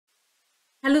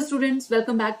Hello students,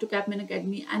 welcome back to Capman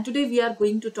Academy, and today we are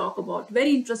going to talk about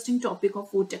very interesting topic of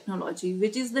food technology,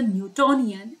 which is the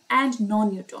Newtonian and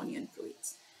non-Newtonian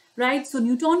fluids. Right, so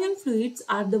Newtonian fluids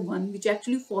are the one which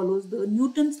actually follows the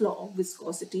Newton's law of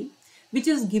viscosity, which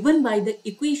is given by the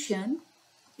equation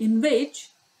in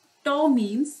which tau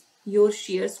means your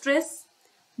shear stress,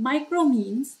 micro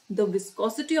means the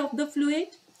viscosity of the fluid,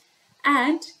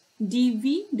 and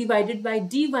dv divided by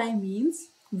dy means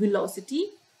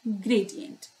velocity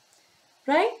gradient,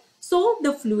 right? So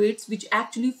the fluids which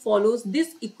actually follows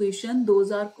this equation,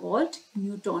 those are called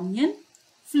Newtonian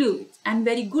fluids. And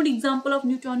very good example of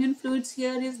Newtonian fluids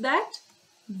here is that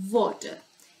water,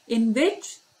 in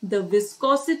which the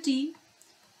viscosity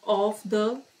of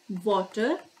the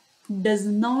water does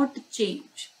not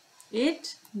change.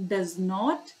 It does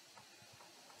not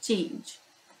change,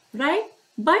 right?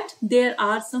 But there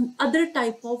are some other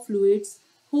type of fluids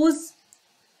whose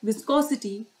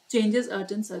viscosity changes at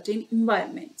certain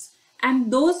environments, and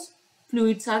those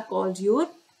fluids are called your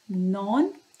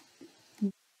non-Newtonian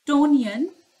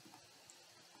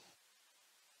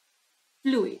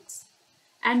fluids.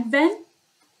 And when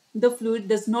the fluid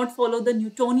does not follow the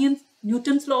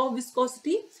Newton's law of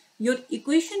viscosity, your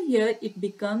equation here, it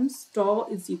becomes tau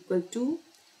is equal to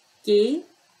k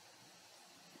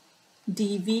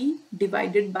dv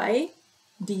divided by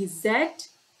dz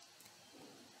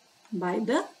by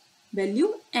the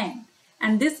value n,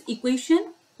 and this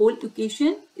equation, whole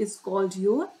equation, is called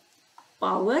your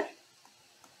power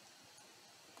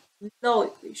law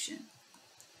equation,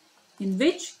 in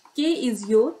which k is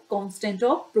your constant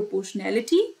of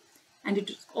proportionality and it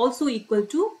is also equal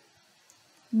to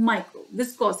micro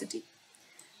viscosity,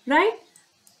 right?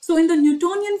 So in the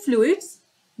Newtonian fluids,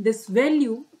 this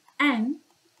value n,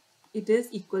 it is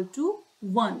equal to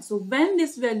 1. So when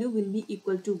this value will be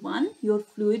equal to 1, your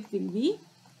fluid will be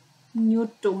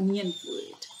Newtonian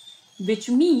fluid, which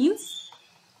means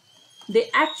they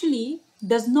actually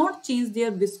does not change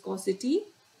their viscosity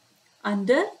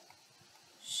under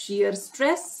shear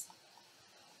stress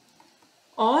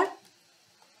or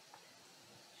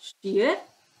shear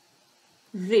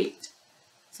rate.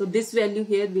 So this value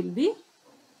here will be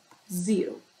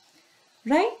 0,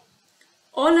 right?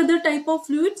 All other type of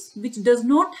fluids which does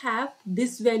not have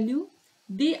this value,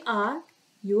 they are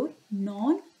your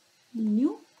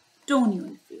non-Newtonian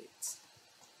fluids.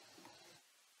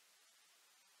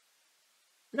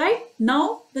 Right?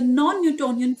 Now the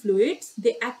non-Newtonian fluids,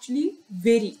 they actually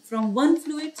vary from one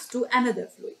fluid to another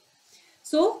fluid.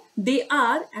 So they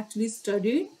are actually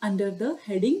studied under the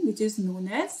heading which is known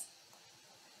as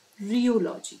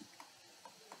rheology.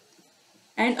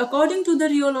 And according to the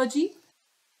rheology,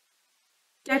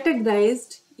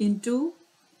 categorized into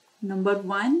number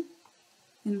 1,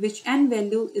 in which n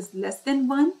value is less than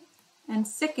 1, and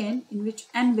second, in which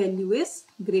n value is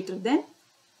greater than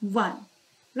 1,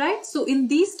 right? So in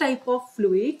these type of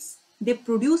fluids, they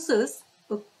produces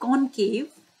a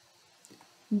concave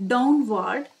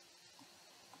downward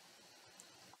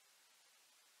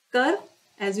curve.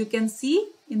 As you can see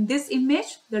in this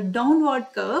image, the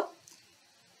downward curve,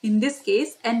 in this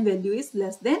case n value is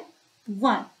less than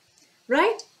 1,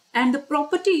 right? And the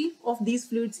property of these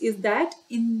fluids is that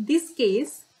in this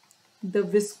case, the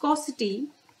viscosity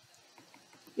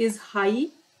is high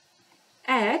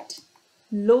at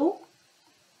low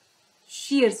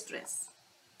shear stress.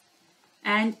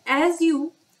 And as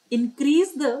you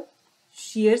increase the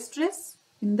shear stress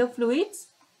in the fluids,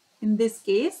 in this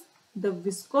case, the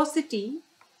viscosity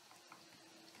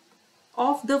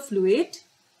of the fluid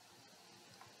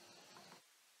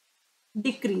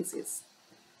decreases.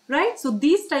 Right? So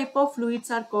these type of fluids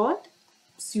are called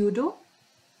pseudo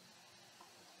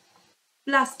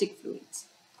plastic fluids.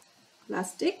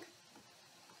 Plastic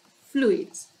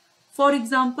fluids. For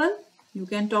example, you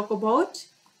can talk about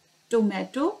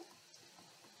tomato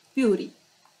puree,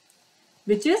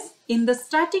 which is in the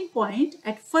starting point,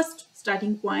 at first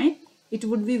starting point, it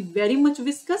would be very much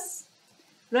viscous,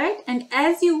 right? And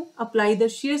as you apply the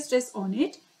shear stress on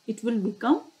it, it will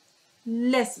become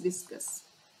less viscous.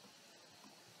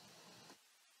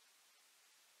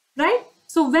 Right?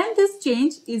 So when this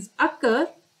change is occur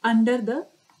under the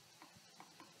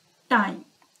time,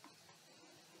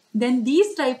 then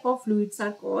these type of fluids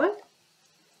are called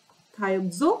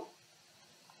Thioxo,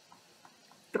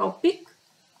 Tropic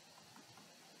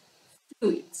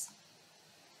fluids.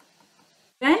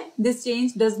 When this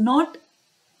change does not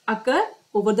occur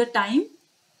over the time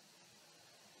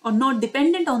or not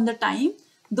dependent on the time,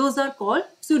 those are called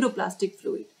pseudoplastic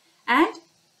fluid. And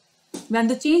when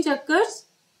the change occurs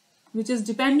which is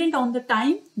dependent on the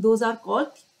time, those are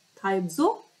called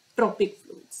thioxotropic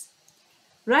fluids,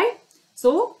 right?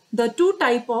 So the two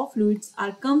type of fluids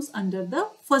comes under the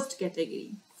first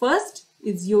category. First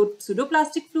is your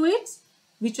pseudoplastic fluids,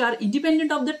 which are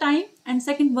independent of the time, and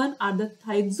second one are the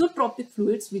thioxotropic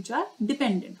fluids, which are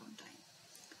dependent on time,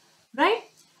 right?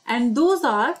 And those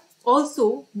are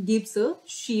also gives a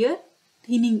shear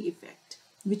thinning effect,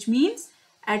 which means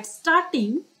at start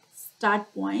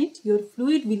point your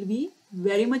fluid will be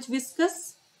very much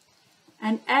viscous,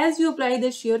 and as you apply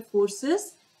the shear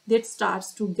forces, that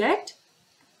starts to get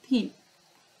thin,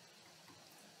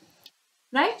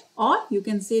 right? Or you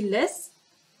can say less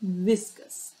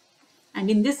viscous, and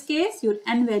in this case your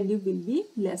N value will be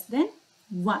less than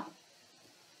 1,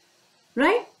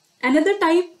 right? Another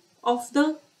type of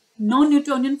the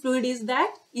non-Newtonian fluid is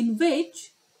that in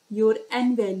which your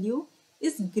N value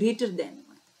is greater than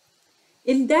 1.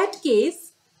 In that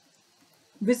case,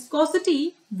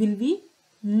 viscosity will be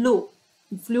low.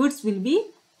 Fluids will be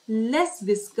less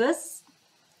viscous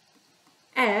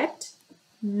at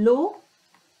low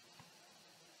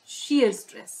shear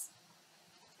stress,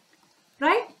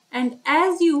 right? And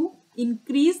as you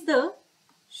increase the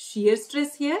shear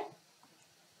stress here,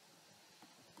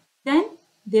 then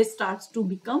they starts to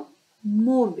become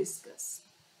more viscous.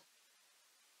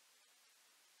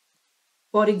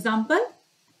 For example,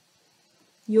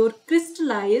 your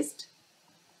crystallized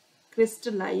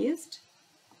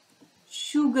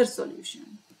sugar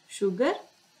solution.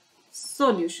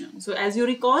 So as you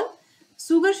recall,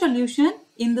 sugar solution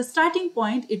in the starting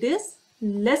point, it is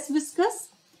less viscous,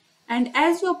 and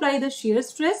as you apply the shear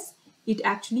stress, it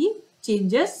actually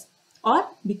changes or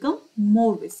become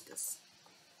more viscous.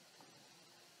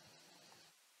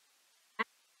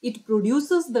 It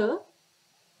produces the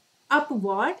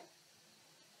upward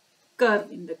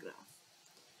curve in the graph,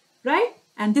 right?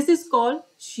 And this is called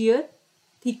shear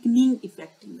thickening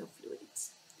effect in the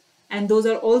fluids, and those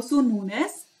are also known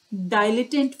as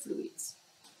dilatant fluids.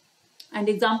 And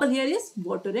example here is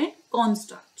water and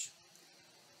cornstarch,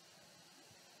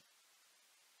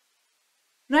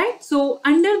 right? So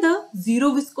under the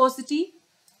zero viscosity,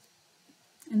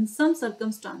 in some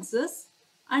circumstances,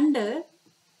 under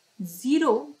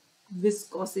zero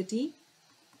viscosity,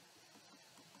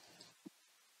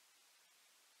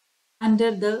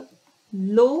 under the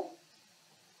low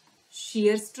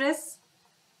shear stress,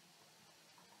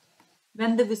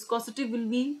 when the viscosity will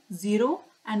be 0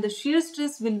 and the shear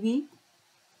stress will be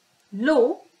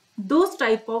low, those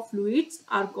type of fluids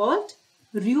are called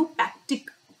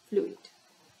rheopactic fluid.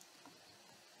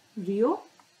 Rheopactic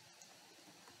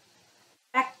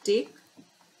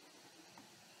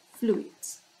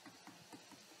fluids,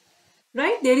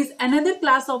 right? There is another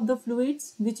class of the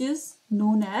fluids which is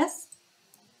known as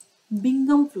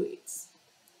Bingham fluids.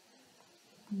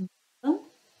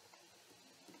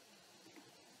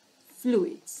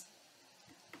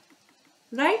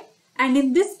 Right? And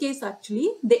in this case,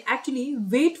 they actually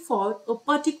wait for a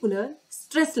particular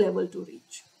stress level to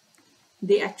reach.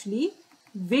 They actually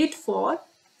wait for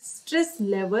stress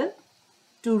level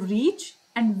to reach,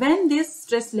 and when this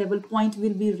stress level point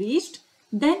will be reached,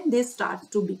 then they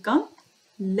start to become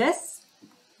less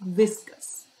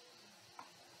viscous.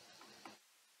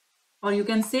 Or you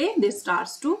can say they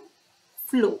starts to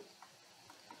flow.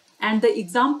 And the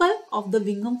example of the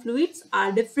Bingham fluids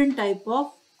are different type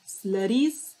of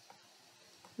slurries,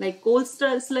 like cold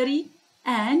slurry,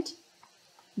 and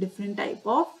different type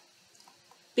of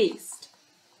paste.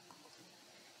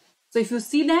 So if you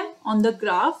see them on the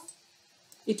graph,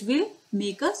 it will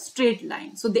make a straight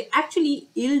line. So they actually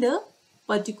yield a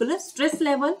particular stress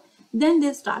level, then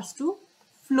they starts to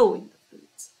flow in the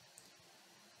fluids,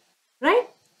 right?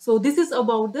 So this is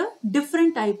about the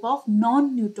different type of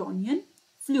non-Newtonian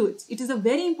fluids. It is a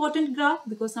very important graph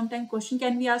because sometimes question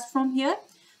can be asked from here.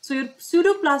 So your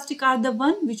pseudoplastic are the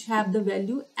one which have the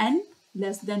value N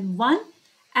less than 1,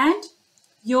 and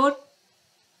your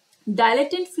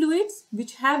dilatant fluids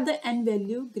which have the N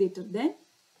value greater than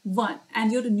 1,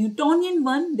 and your Newtonian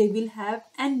one, they will have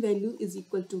N value is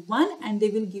equal to 1, and they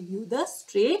will give you the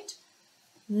straight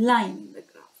line in the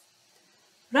graph,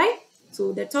 right?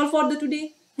 So that's all for the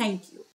today. Thank you.